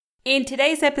In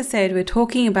today's episode, we're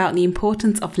talking about the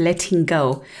importance of letting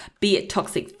go, be it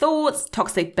toxic thoughts,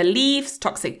 toxic beliefs,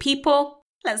 toxic people.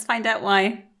 Let's find out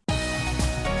why.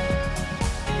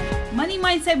 Money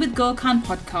Mindset with Gul Khan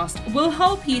podcast will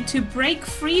help you to break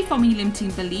free from your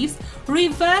limiting beliefs,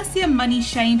 reverse your money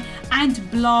shame, and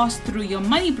blast through your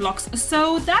money blocks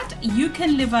so that you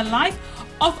can live a life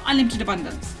of unlimited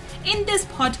abundance. In this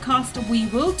podcast, we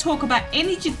will talk about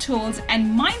energy tools and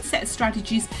mindset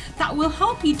strategies that will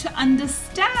help you to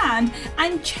understand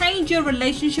and change your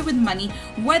relationship with money,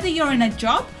 whether you're in a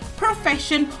job,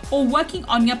 profession, or working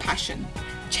on your passion.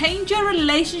 Change your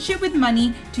relationship with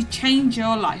money to change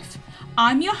your life.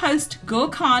 I'm your host, Gul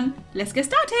Khan. Let's get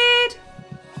started.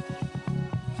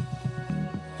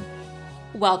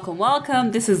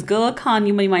 Welcome. This is Gul Khan,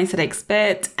 your money mindset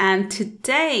expert, and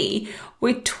today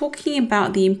we're talking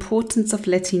about the importance of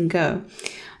letting go.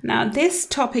 Now, this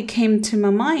topic came to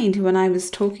my mind when I was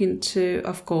talking to,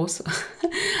 of course,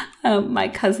 my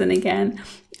cousin again.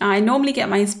 I normally get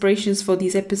my inspirations for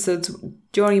these episodes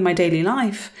during my daily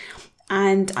life,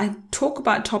 and I talk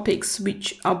about topics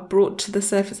which are brought to the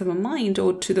surface of my mind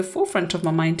or to the forefront of my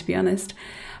mind, to be honest,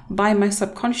 by my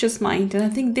subconscious mind. And I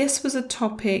think this was a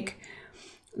topic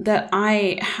that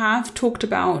I have talked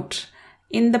about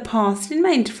in the past in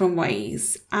many different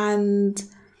ways. And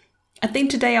I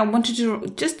think today I wanted to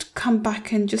just come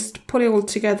back and just put it all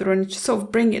together and just sort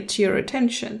of bring it to your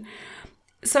attention.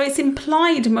 So it's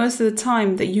implied most of the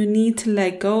time that you need to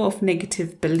let go of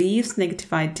negative beliefs,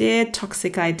 negative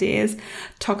ideas,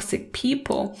 toxic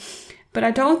people. But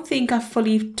I don't think I've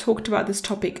fully talked about this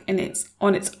topic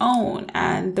on its own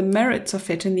and the merits of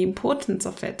it and the importance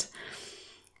of it.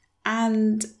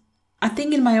 And I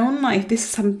think in my own life, this is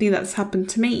something that's happened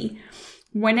to me.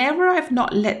 Whenever I've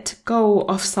not let go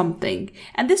of something,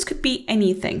 and this could be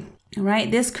anything,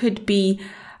 right? This could be,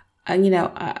 a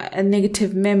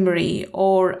negative memory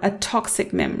or a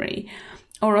toxic memory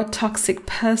or a toxic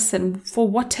person for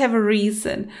whatever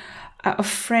reason, a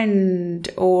friend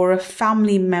or a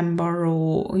family member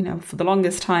or, for the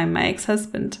longest time, my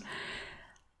ex-husband.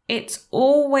 It's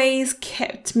always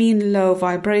kept me in low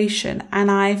vibration, and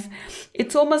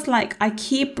it's almost like I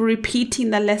keep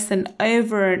repeating the lesson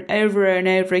over and over and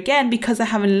over again because I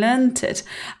haven't learned it.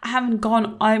 I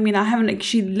haven't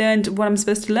actually learned what I'm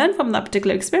supposed to learn from that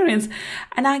particular experience,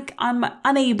 and I'm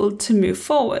unable to move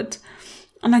forward.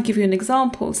 And I'll give you an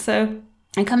example. So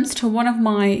it comes to one of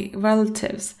my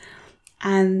relatives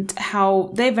and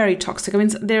how they're very toxic. I mean,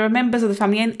 there are members of the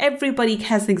family and everybody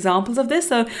has examples of this.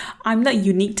 So I'm not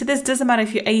unique to this. Doesn't matter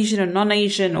if you're Asian or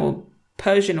non-Asian or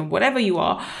Persian or whatever you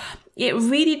are. It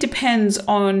really depends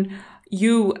on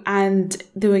you and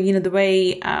the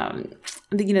way,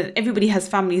 everybody has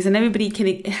families and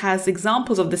everybody has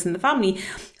examples of this in the family.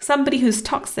 Somebody who's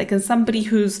toxic and somebody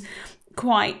who's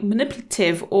quite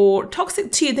manipulative or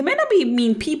toxic to you. They may not be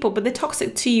mean people, but they're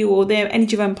toxic to you or they're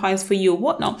energy vampires for you or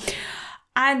whatnot.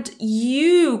 And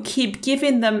you keep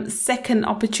giving them second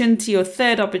opportunity or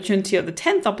third opportunity or the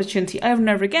 10th opportunity over and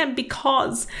over again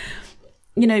because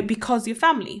your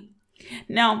family.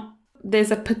 Now,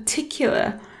 there's a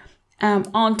particular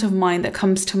aunt of mine that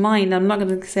comes to mind. I'm not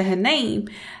going to say her name.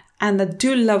 And I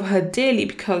do love her dearly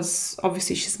because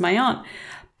obviously she's my aunt.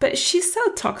 But she's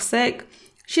so toxic.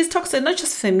 She's toxic not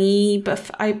just for me,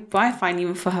 but I find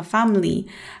even for her family.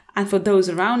 And for those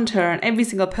around her, and every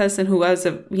single person who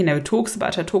talks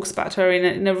about her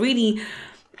in a really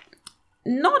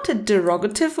not a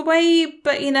derogative way,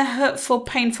 but in a hurtful,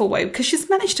 painful way, because she's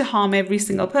managed to harm every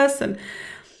single person.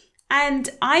 And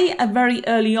I, very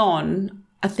early on,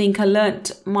 I think I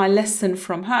learnt my lesson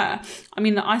from her. I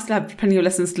mean, I still have plenty of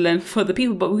lessons to learn for other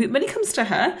people, but when it comes to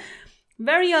her,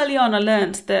 very early on, I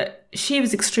learnt that she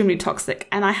was extremely toxic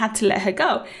and I had to let her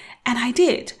go. And I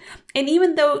did. And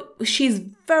even though she's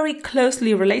very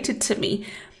closely related to me,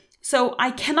 so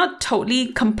I cannot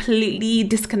completely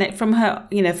disconnect from her,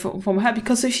 from her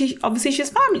because she's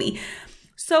family.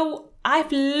 So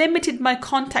I've limited my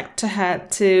contact to her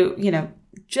to,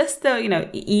 just the,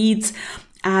 Eids,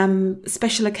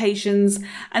 special occasions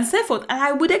and so forth. And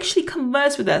I would actually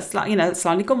converse with her,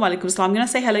 Assalamu alaikum, wa alaikum assalam. I'm going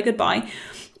to say hello, goodbye.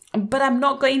 But I'm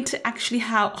not going to actually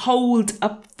hold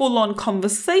a full-on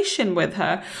conversation with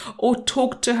her or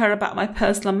talk to her about my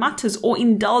personal matters or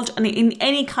indulge in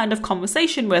any kind of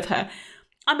conversation with her.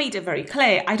 I made it very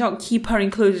clear. I don't keep her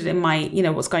included in my,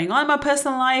 what's going on in my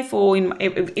personal life or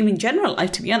in general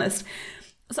life, to be honest.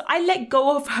 So I let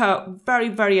go of her very,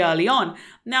 very early on.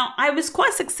 Now, I was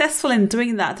quite successful in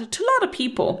doing that to a lot of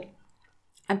people,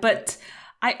 but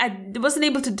I wasn't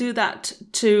able to do that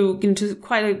to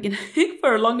quite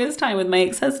for a longest time with my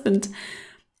ex-husband.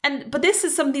 But this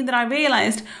is something that I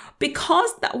realized,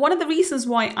 because one of the reasons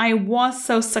why I was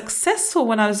so successful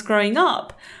when I was growing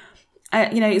up,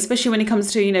 especially when it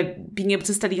comes to, being able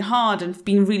to study hard and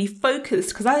being really focused,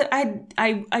 because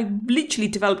I literally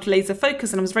developed laser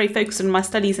focus, and I was very focused on my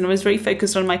studies, and I was very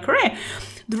focused on my career.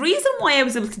 The reason why I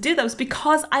was able to do that was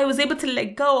because I was able to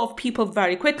let go of people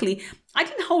very quickly. I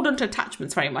didn't hold on to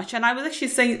attachments very much, and I was actually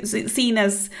seen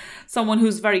as someone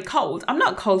who's very cold. I'm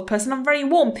not a cold person, I'm very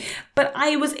warm, but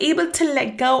I was able to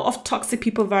let go of toxic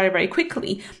people very, very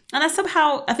quickly. And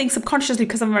I think subconsciously,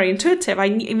 because I'm very intuitive,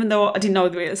 even though I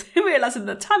didn't realize at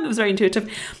the time it was very intuitive,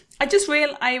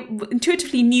 I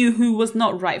intuitively knew who was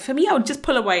not right for me. I would just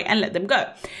pull away and let them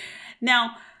go.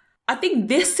 Now, I think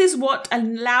this is what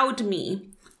allowed me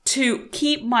to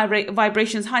keep my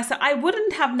vibrations high. So I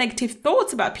wouldn't have negative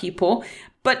thoughts about people,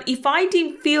 but if I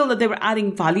didn't feel that they were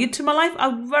adding value to my life,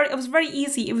 it was very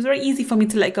easy for me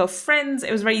to let go of friends.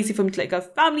 It was very easy for me to let go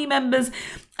of family members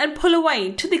and pull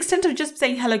away, to the extent of just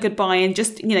saying hello, goodbye, and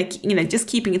just just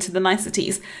keeping it to the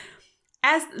niceties.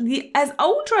 As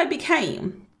older I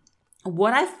became,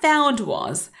 what I found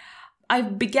was I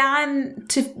began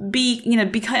to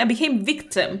I became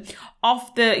victim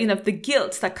of the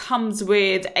guilt that comes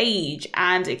with age,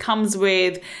 and it comes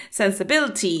with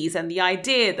sensibilities and the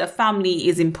idea that family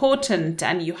is important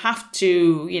and you have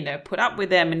to, put up with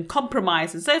them and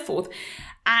compromise and so forth.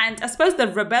 And I suppose the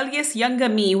rebellious younger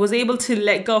me was able to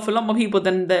let go of a lot more people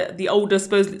than the older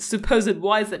supposed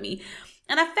wiser me.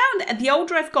 And I found that the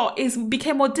older I've got, it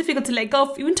became more difficult to let go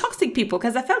of even toxic people,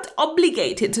 because I felt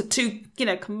obligated to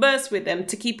converse with them,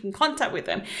 to keep in contact with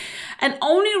them. And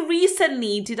only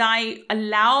recently did I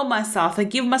allow myself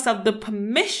and give myself the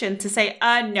permission to say,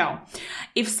 no.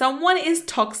 If someone is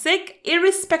toxic,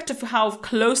 irrespective of how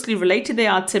closely related they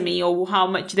are to me or how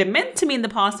much they meant to me in the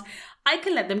past, I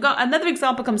can let them go. Another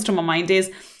example comes to my mind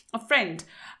is a friend,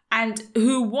 and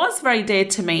who was very dear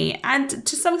to me, and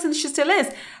to some extent she still is.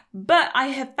 But I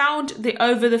have found that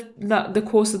over the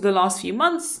course of the last few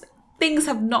months, things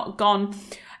have not gone.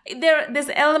 There's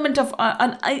an element of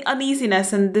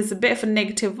uneasiness, and there's a bit of a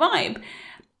negative vibe,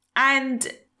 and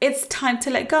it's time to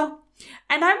let go.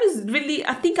 And I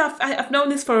think I've known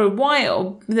this for a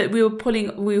while, that we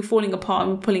were falling apart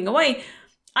and pulling away.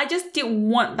 I just didn't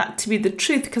want that to be the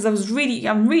truth, because I'm really,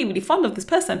 really fond of this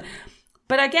person.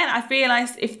 But again, I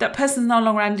realized if that person's no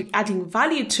longer adding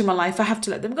value to my life, I have to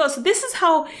let them go. So this is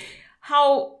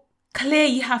how clear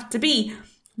you have to be.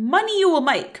 Money you will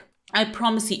make. I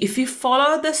promise you, if you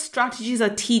follow the strategies I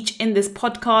teach in this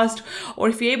podcast, or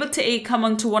if you're able to come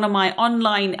onto one of my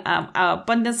online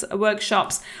abundance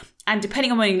workshops, and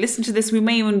depending on when you listen to this, we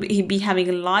may even be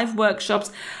having live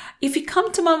workshops. If you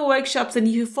come to my workshops and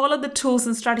you follow the tools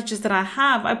and strategies that I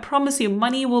have, I promise you,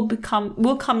 money will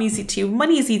come easy to you.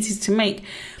 Money is easy to make.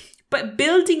 But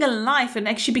building a life and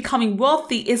actually becoming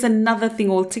wealthy is another thing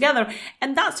altogether.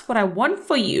 And that's what I want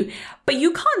for you. But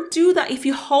you can't do that if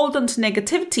you hold on to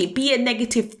negativity, be it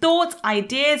negative thoughts,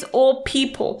 ideas, or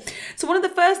people. So one of the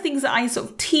first things that I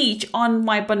sort of teach on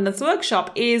my abundance workshop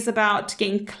is about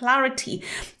getting clarity.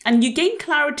 And you gain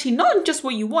clarity not on just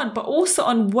what you want, but also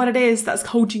on what it is that's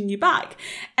holding you back.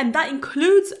 And that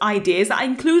includes ideas, that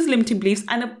includes limiting beliefs,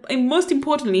 and most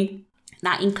importantly,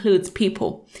 that includes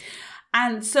people.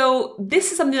 And so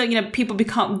this is something that,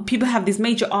 people have these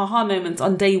major aha moments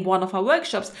on day one of our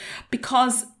workshops,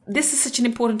 because this is such an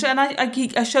important tool. And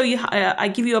I show you, I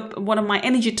give you one of my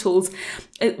energy tools,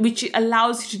 which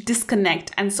allows you to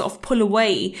disconnect and sort of pull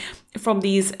away from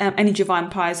these energy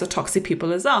vampires or toxic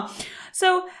people as well.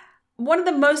 So one of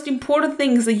the most important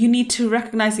things that you need to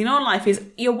recognize in your life is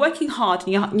you're working hard,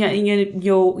 and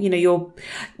you're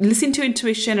listening to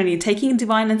intuition, and you're taking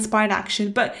divine inspired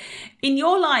action. But in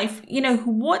your life,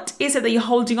 what is it that you're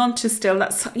holding on to still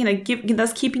that's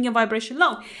keeping your vibration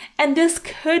low? And this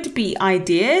could be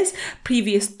ideas,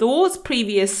 previous thoughts,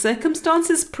 previous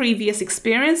circumstances, previous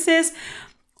experiences,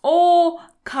 or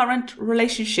current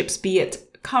relationships, be it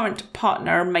current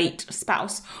partner, mate,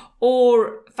 spouse,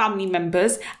 or family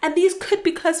members. And these could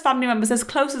be close family members, as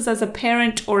close as a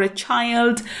parent or a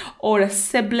child or a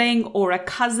sibling or a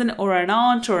cousin or an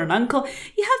aunt or an uncle.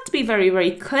 You have to be very,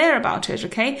 very clear about it,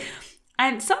 okay?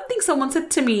 And something someone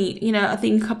said to me, I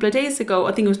think a couple of days ago,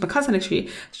 I think it was my cousin actually,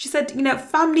 she said,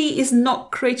 family is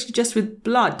not created just with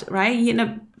blood, right?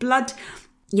 Blood,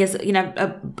 yes,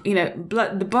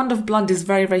 blood, the bond of blood is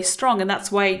very, very strong. And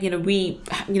that's why,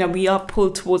 we are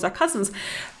pulled towards our cousins.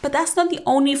 But that's not the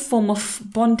only form of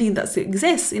bonding that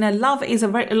exists. Love is a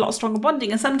lot stronger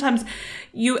bonding. And sometimes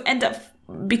you end up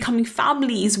becoming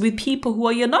families with people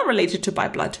who you're not related to by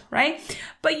blood, right?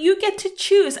 But you get to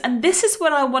choose. And this is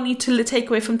what I want you to take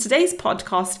away from today's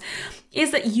podcast.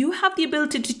 is that you have the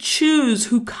ability to choose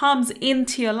who comes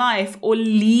into your life or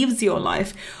leaves your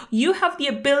life. You have the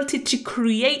ability to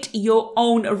create your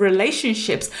own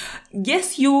relationships.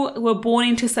 Yes, you were born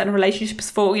into certain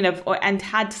relationships and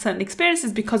had certain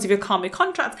experiences because of your karmic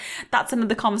contracts. That's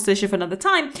another conversation for another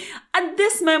time. At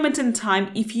this moment in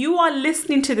time, if you are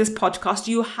listening to this podcast,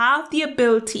 you have the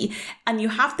ability and you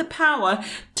have the power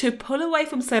to pull away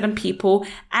from certain people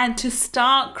and to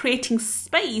start creating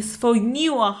space for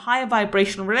newer, higher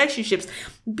vibrational relationships,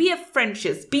 be it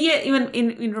friendships, be it even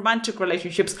in romantic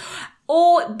relationships,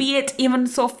 or be it even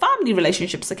family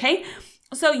relationships, okay?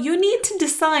 So you need to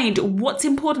decide what's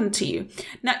important to you.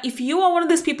 Now, if you are one of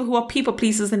those people who are people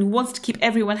pleasers and wants to keep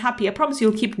everyone happy, I promise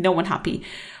you'll keep no one happy.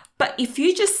 But if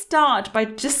you just start by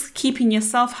just keeping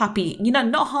yourself happy,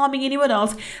 not harming anyone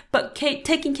else, but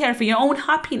taking care of your own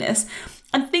happiness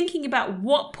and thinking about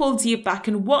what pulls you back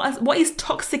and what is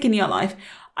toxic in your life,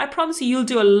 I promise you'll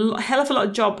do a hell of a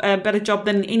lot better job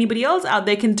than anybody else out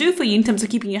there can do for you in terms of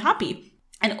keeping you happy.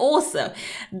 And also,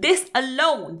 this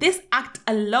act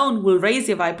alone will raise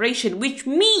your vibration, which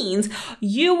means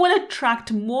you will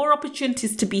attract more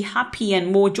opportunities to be happy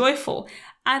and more joyful.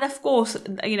 And of course,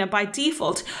 by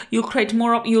default,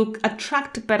 you'll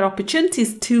attract better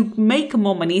opportunities to make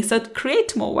more money, so to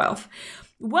create more wealth.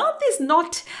 Wealth is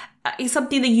not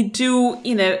something that you do,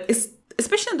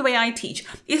 especially in the way I teach.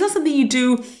 It's not something you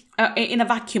do in a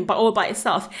vacuum, but all by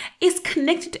itself. It's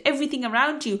connected to everything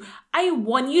around you. I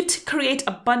want you to create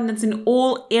abundance in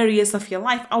all areas of your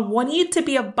life. I want you to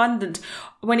be abundant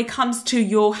when it comes to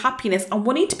your happiness. I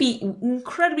want you to be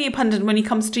incredibly abundant when it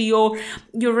comes to your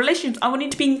relationships. I want you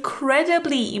to be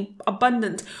incredibly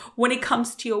abundant when it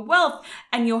comes to your wealth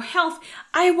and your health.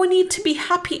 I want you to be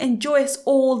happy and joyous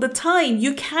all the time.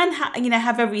 You can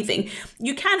have everything.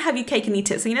 You can have your cake and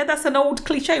eat it. So, that's an old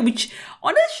cliche, which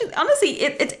honestly,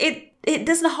 it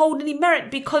doesn't hold any merit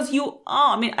because you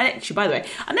are. Actually, by the way,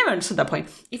 I never understood that point.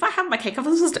 If I have my cake, I'm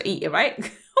supposed to eat it, right? What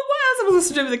else am I supposed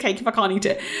to do with the cake if I can't eat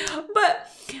it?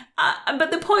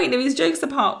 But the point, these jokes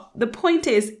apart, the point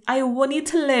is, I want you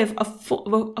to live a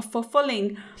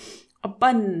fulfilling,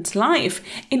 abundant life.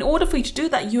 In order for you to do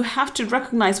that, you have to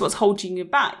recognize what's holding you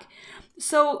back.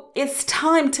 So it's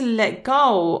time to let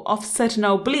go of certain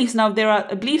old beliefs. Now, there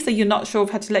are beliefs that you're not sure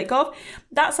of how to let go of.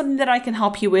 That's something that I can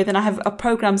help you with. And I have a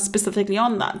program specifically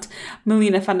on that,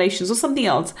 Millionaire Foundations or something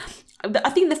else. I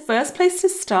think the first place to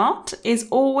start is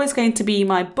always going to be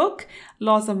my book,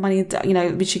 Laws of Money,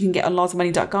 which you can get on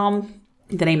lawsofmoney.com.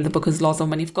 The name of the book is Laws of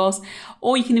Money, of course.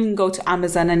 Or you can even go to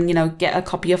Amazon and, get a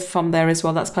copy of from there as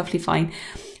well. That's perfectly fine.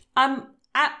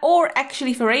 Or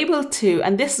actually, if you're able to,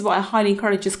 and this is what I highly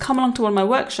encourage, is come along to one of my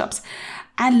workshops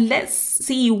and let's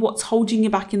see what's holding you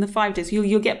back in the 5 days.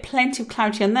 You'll get plenty of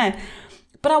clarity on there.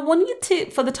 But I want you to,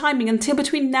 for the timing, until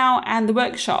between now and the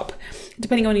workshop,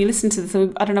 depending on when you listen to this,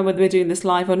 I don't know whether we're doing this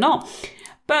live or not,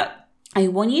 but I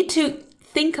want you to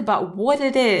think about what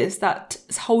it is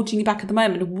that's holding you back at the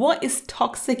moment. What is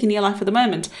toxic in your life at the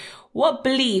moment? What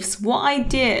beliefs, what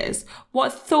ideas,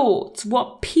 what thoughts,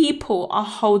 what people are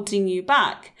holding you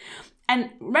back? And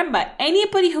remember,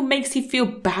 anybody who makes you feel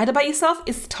bad about yourself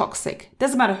is toxic.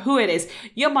 Doesn't matter who it is.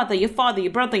 Your mother, your father,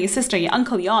 your brother, your sister, your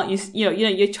uncle, your aunt,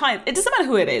 your child. It doesn't matter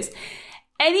who it is.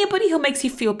 Anybody who makes you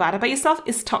feel bad about yourself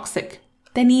is toxic.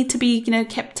 They need to be,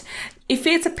 kept. If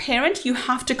it's a parent, you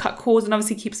have to cut cords and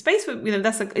obviously keep space with,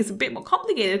 it's a bit more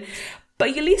complicated.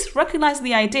 But you at least recognize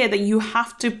the idea that you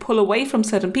have to pull away from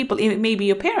certain people. It may be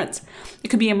your parents. It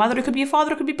could be your mother. It could be your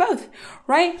father. It could be both,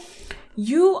 right?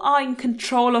 You are in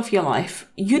control of your life.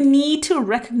 You need to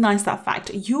recognize that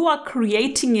fact. You are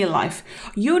creating your life.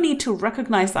 You need to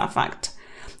recognize that fact.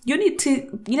 You need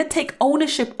to, take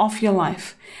ownership of your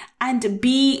life and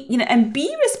be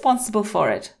responsible for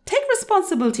it. Take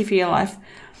responsibility for your life.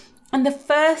 And the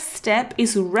first step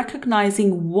is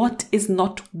recognizing what is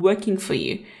not working for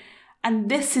you. And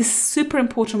this is super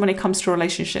important when it comes to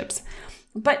relationships.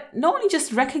 But not only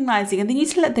just recognizing, and then you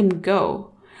need to let them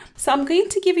go. So I'm going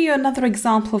to give you another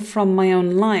example from my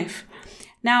own life.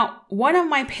 Now, one of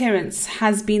my parents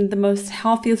has been the most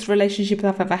healthiest relationship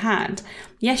I've ever had.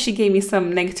 Yes, she gave me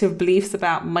some negative beliefs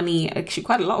about money, actually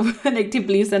quite a lot of negative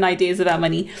beliefs and ideas about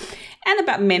money and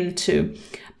about men too.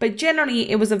 But generally,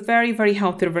 it was a very, very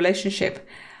healthy relationship.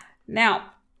 Now,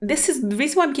 this is the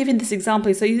reason why I'm giving this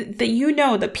example, so that you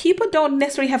know that people don't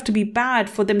necessarily have to be bad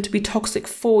for them to be toxic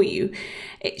for you.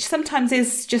 Sometimes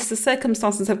it's just the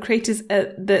circumstances have created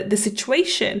the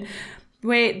situation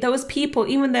where those people,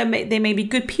 even though they may be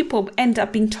good people, end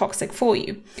up being toxic for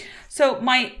you. So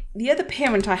the other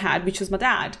parent I had, which was my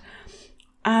dad,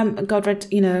 God,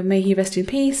 may he rest in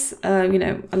peace.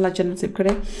 Allah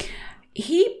Jannah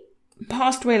He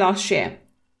passed away last year.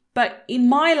 But in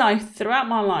my life, throughout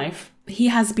my life, he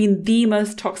has been the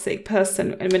most toxic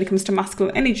person when it comes to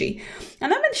masculine energy.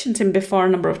 And I mentioned him before a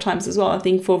number of times as well, I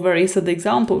think, for various other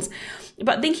examples.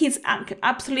 But I think he's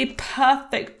absolutely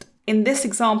perfect in this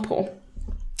example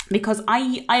because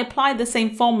I apply the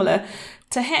same formula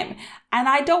to him. And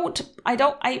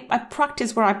I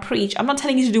practice where I preach. I'm not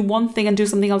telling you to do one thing and do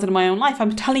something else in my own life.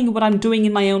 I'm telling you what I'm doing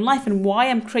in my own life and why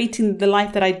I'm creating the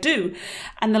life that I do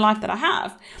and the life that I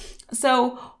have.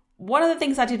 So one of the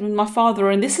things I did with my father,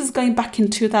 and this is going back in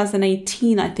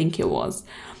 2018, I think it was.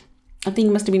 I think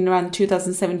it must have been around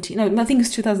 2017. No, I think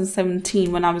it's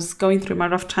 2017 when I was going through my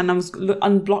rough time. I was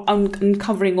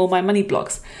uncovering all my money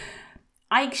blocks.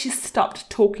 I actually stopped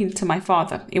talking to my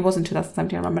father. It wasn't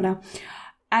 2017, I remember now.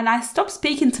 And I stopped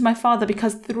speaking to my father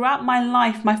because throughout my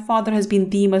life, my father has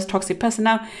been the most toxic person.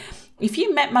 Now, if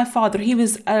you met my father, he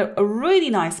was a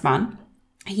really nice man.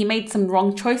 He made some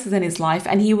wrong choices in his life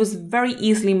and he was very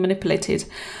easily manipulated.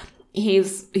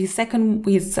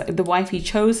 The wife he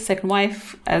chose, second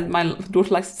wife, as my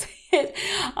daughter likes to say it.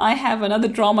 I have another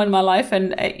drama in my life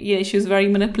and she was very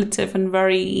manipulative and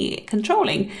very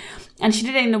controlling. And she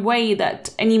did it in a way that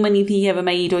any money he ever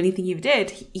made or anything he did,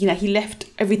 he left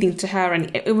everything to her.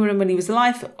 And even when he was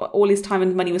alive, all his time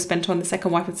and money was spent on the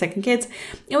second wife and second kids.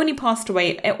 And when he passed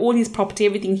away, all his property,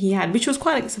 everything he had, which was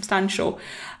quite substantial,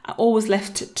 all was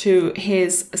left to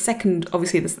his second,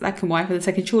 obviously the second wife and the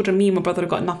second children. Me and my brother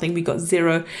got nothing. We got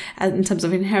zero in terms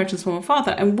of inheritance from our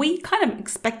father. And we kind of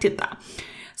expected that.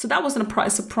 So that wasn't a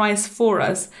surprise for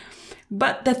us.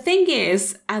 But the thing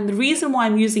is, and the reason why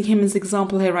I'm using him as an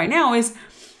example here right now is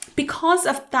because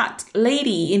of that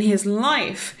lady in his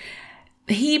life,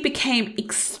 he became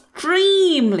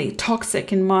extremely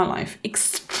toxic in my life,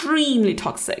 extremely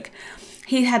toxic.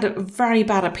 He had a very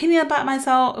bad opinion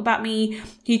about me.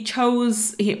 He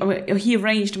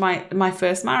arranged my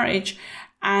first marriage.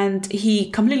 And he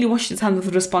completely washed his hands of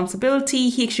the responsibility.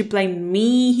 He actually blamed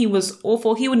me. He was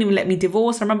awful. He wouldn't even let me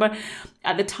divorce. I remember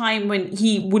at the time when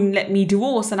he wouldn't let me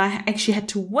divorce and I actually had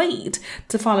to wait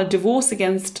to file a divorce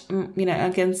against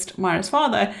Myra's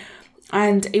father.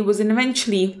 And it was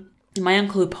eventually my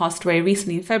uncle who passed away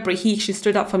recently in February. He actually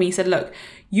stood up for me. He said, look,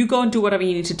 you go and do whatever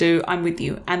you need to do. I'm with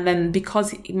you. And then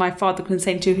because my father couldn't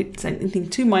say anything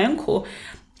to my uncle,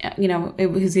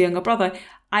 his younger brother,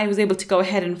 I was able to go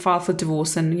ahead and file for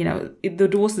divorce. And, the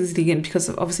divorce is again because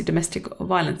of obviously domestic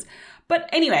violence. But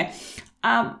anyway,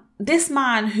 this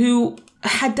man who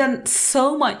had done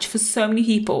so much for so many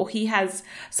people, he has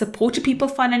supported people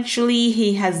financially.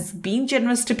 He has been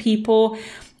generous to people.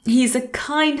 He's a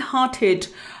kind-hearted,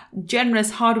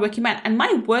 generous, hardworking man. And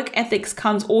my work ethics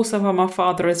comes also from my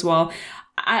father as well.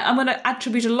 I'm going to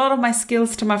attribute a lot of my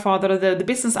skills to my father. The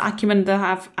business acumen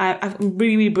that I'm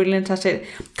really, really brilliant at it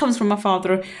comes from my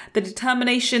father. The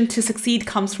determination to succeed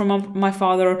comes from my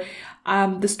father.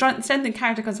 The strength and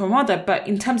character comes from my mother. But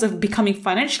in terms of becoming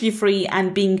financially free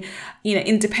and being,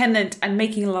 independent and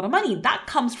making a lot of money, that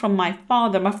comes from my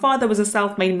father. My father was a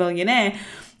self-made millionaire.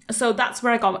 So that's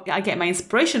where I get my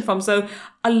inspiration from. So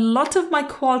a lot of my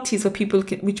qualities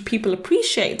which people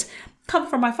appreciate come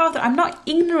from my father. I'm not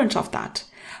ignorant of that.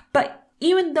 But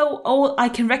even though I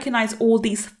can recognize all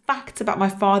these facts about my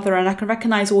father and I can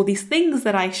recognize all these things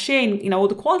that I share, all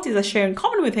the qualities I share in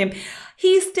common with him,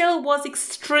 he still was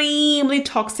extremely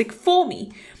toxic for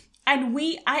me. And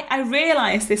I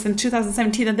realized this in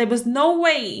 2017 that there was no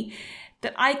way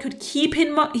that I could keep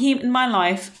him in my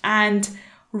life and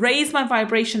raise my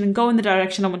vibration and go in the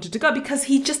direction I wanted to go because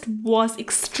he just was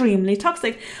extremely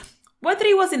toxic. Whether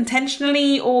he was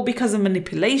intentionally or because of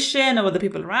manipulation or other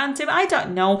people around him, I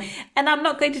don't know. And I'm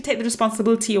not going to take the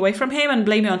responsibility away from him and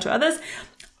blame it onto others.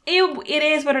 It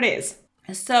is what it is.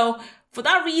 So for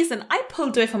that reason, I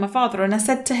pulled away from my father and I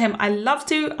said to him, I love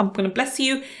to, I'm going to bless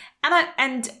you.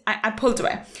 And I pulled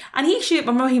away. And I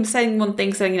remember him saying one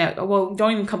thing, saying, well,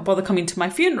 don't even bother coming to my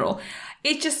funeral.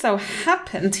 It just so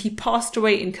happened he passed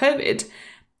away in COVID.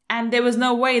 And there was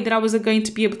no way that I was going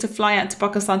to be able to fly out to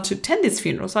Pakistan to attend his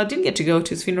funeral. So I didn't get to go to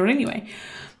his funeral anyway.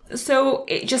 So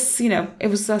it just, it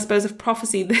was, I suppose, a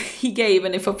prophecy that he gave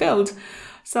and it fulfilled.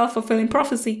 Self-fulfilling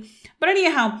prophecy. But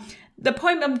anyhow, the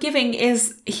point I'm giving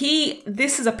is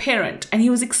this is a parent and he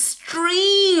was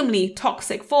extremely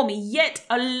toxic for me, yet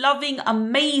a loving,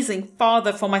 amazing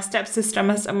father for my stepsister,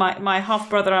 my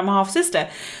half-brother and my half-sister.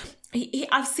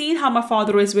 I've seen how my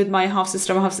father is with my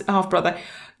half-sister and my half-brother.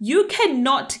 You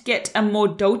cannot get a more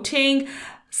doting,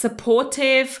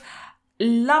 supportive,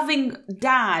 loving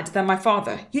dad than my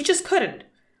father. You just couldn't.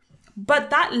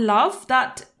 But that love,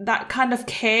 that kind of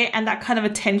care and that kind of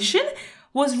attention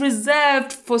was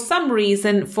reserved for some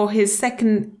reason for his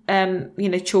second,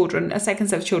 children, a second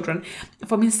set of children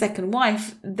from his second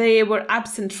wife. They were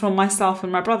absent from myself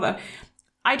and my brother.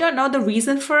 I don't know the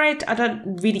reason for it. I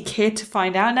don't really care to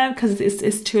find out now because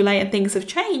it's too late and things have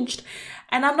changed.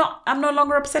 And I'm no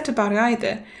longer upset about it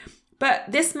either. But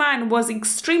this man was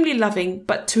extremely loving,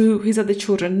 but to his other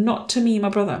children, not to me and my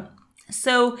brother.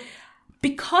 So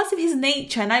because of his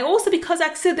nature, and because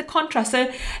I see the contrast.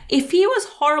 So if he was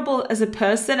horrible as a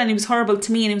person and he was horrible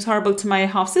to me and he was horrible to my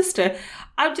half sister,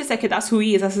 I would just say, okay, that's who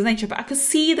he is, that's his nature. But I could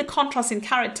see the contrast in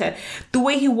character, the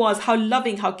way he was, how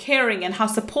loving, how caring, and how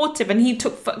supportive. And he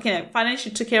took,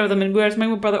 financially took care of them. And whereas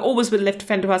my brother always would left to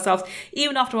fend to ourselves,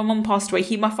 even after my mum passed away,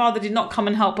 my father did not come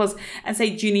and help us and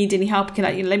say, do you need any help? Can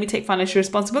I, let me take financial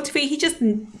responsibility for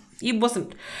you? He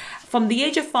wasn't. From the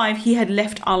age of 5, he had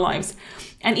left our lives.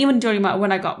 And even during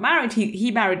when I got married,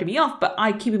 he married me off. But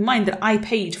I keep in mind that I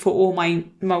paid for all my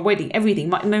wedding, everything.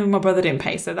 My brother didn't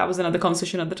pay. So that was another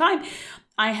conversation at the time.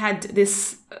 I had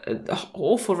this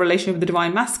awful relationship with the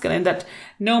divine masculine that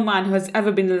no man who has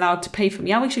ever been allowed to pay for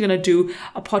me. I'm actually going to do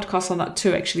a podcast on that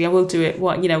too, actually. I will do it.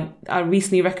 I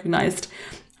recently recognized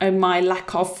my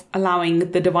lack of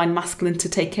allowing the divine masculine to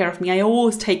take care of me. I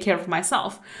always take care of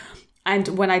myself. And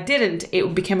when I didn't,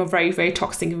 it became a very, very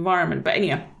toxic environment. But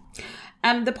anyway.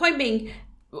 The point being,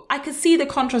 I could see the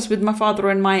contrast with my father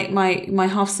and my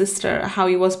half-sister, how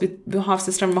he was with the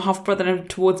half-sister and my half-brother and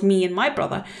towards me and my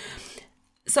brother.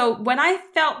 So when I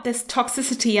felt this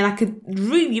toxicity and I could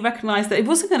really recognize that it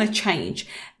wasn't going to change,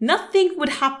 nothing would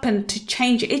happen to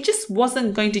change it. It just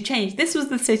wasn't going to change. This was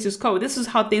the status quo. This was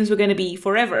how things were going to be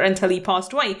forever until he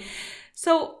passed away.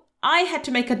 So I had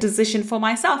to make a decision for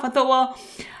myself. I thought,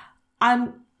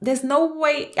 there's no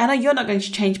way, I know you're not going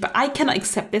to change, but I cannot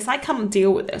accept this. I can't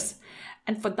deal with this.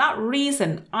 And for that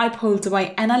reason, I pulled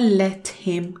away and I let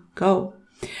him go.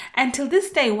 Until this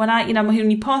day, when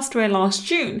he passed away last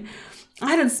June,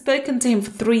 I hadn't spoken to him for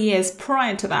 3 years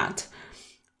prior to that.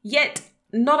 Yet,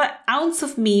 not an ounce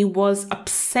of me was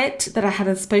upset that I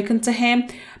hadn't spoken to him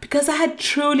because I had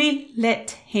truly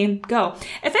let him go.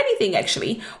 If anything,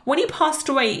 actually, when he passed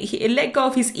away, he let go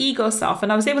of his ego self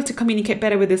and I was able to communicate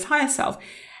better with his higher self.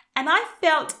 And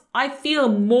I feel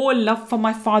more love for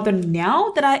my father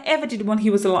now than I ever did when he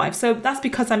was alive. So that's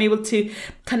because I'm able to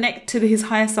connect to his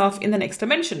higher self in the next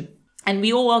dimension. And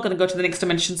we all are going to go to the next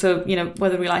dimension. So,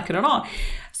 whether we like it or not.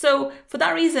 So for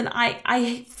that reason,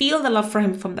 I feel the love for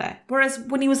him from there. Whereas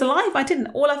when he was alive, I didn't.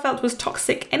 All I felt was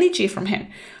toxic energy from him.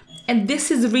 And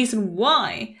this is the reason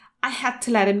why I had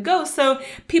to let him go. So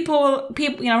people,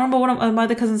 I remember one of my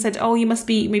other cousins said, oh, you must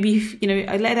be, maybe,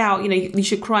 I let out, you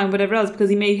should cry and whatever else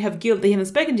because you may have guilt that you haven't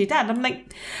spoken to your dad. I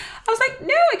was like,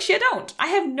 no, actually I don't. I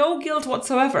have no guilt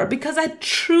whatsoever because I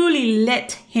truly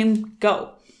let him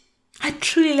go. I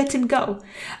truly let him go.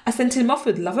 I sent him off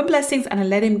with love and blessings and I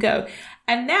let him go.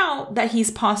 And now that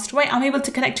he's passed away, I'm able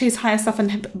to connect to his higher self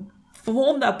and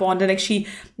form that bond. And actually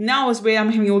now is where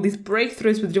I'm having all these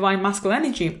breakthroughs with divine masculine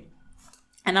energy.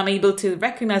 And I'm able to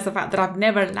recognize the fact that I've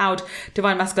never allowed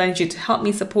divine masculine energy to help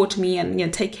me, support me,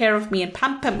 and take care of me and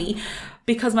pamper me,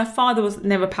 because my father was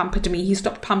never pampered to me. He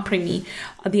stopped pampering me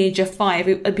at the age of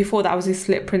 5. Before that, I was his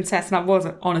little princess, and I was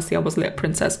a little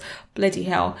princess. Bloody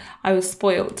hell, I was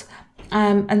spoiled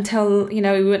until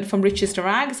we went from riches to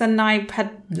rags, and I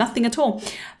had nothing at all.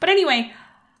 But anyway.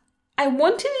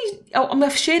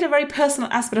 I've shared a very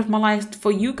personal aspect of my life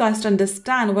for you guys to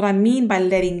understand what I mean by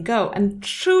letting go and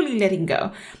truly letting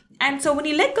go. And so when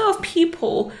you let go of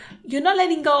people, you're not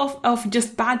letting go of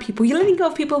just bad people. You're letting go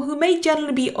of people who may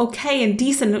generally be okay and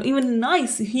decent or even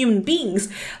nice human beings,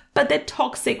 but they're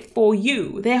toxic for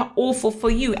you. They're awful for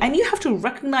you. And you have to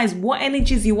recognize what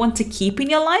energies you want to keep in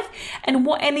your life and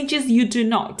what energies you do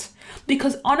not.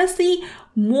 Because honestly,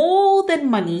 more than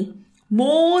money,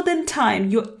 more than time,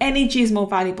 your energy is more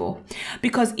valuable.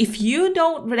 Because if you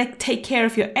don't take care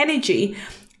of your energy,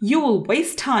 you will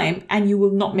waste time and you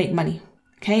will not make money.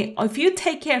 Okay? If you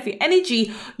take care of your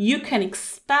energy, you can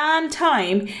expand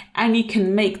time and you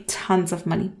can make tons of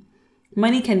money.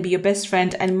 Money can be your best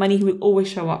friend and money will always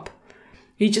show up.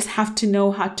 You just have to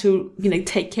know how to,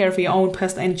 take care of your own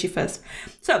personal energy first.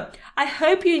 So I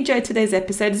hope you enjoyed today's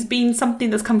episode. It's been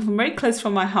something that's come from very close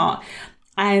from my heart.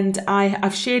 And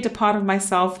I've shared a part of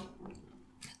myself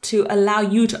to allow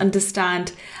you to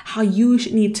understand how you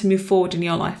need to move forward in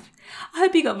your life. I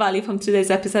hope you got value from today's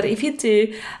episode. If you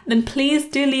do, then please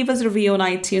do leave us a review on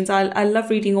iTunes. I love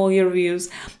reading all your reviews.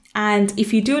 And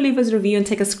if you do leave us a review and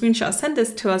take a screenshot, send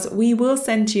this to us, we will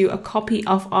send you a copy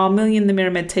of our Million in the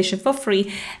Mirror meditation for free.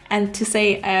 And to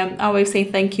say, our way of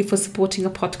saying thank you for supporting a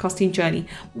podcasting journey.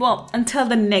 Well, until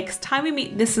the next time we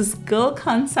meet, this is Gul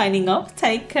Khan signing off.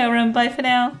 Take care and bye for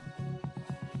now.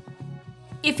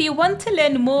 If you want to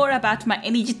learn more about my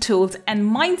energy tools and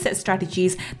mindset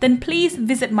strategies, then please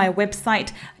visit my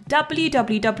website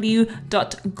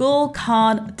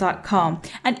www.gulkhan.com.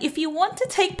 And if you want to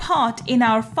take part in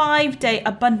our 5-day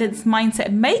abundance mindset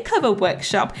makeover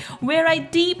workshop, where I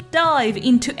deep dive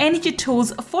into energy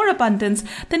tools for abundance,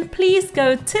 then please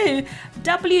go to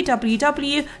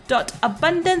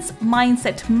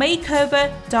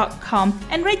www.abundancemindsetmakeover.com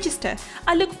and register.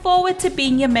 I look forward to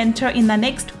being your mentor in the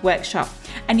next workshop.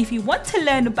 And if you want to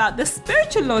learn about the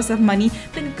spiritual laws of money,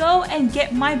 then go and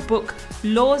get my book,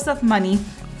 Laws of Money,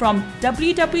 from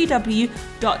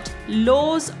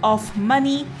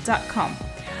www.lawsofmoney.com.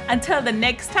 Until the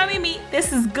next time we meet,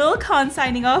 this is Gul Khan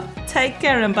signing off. Take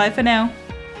care and bye for now.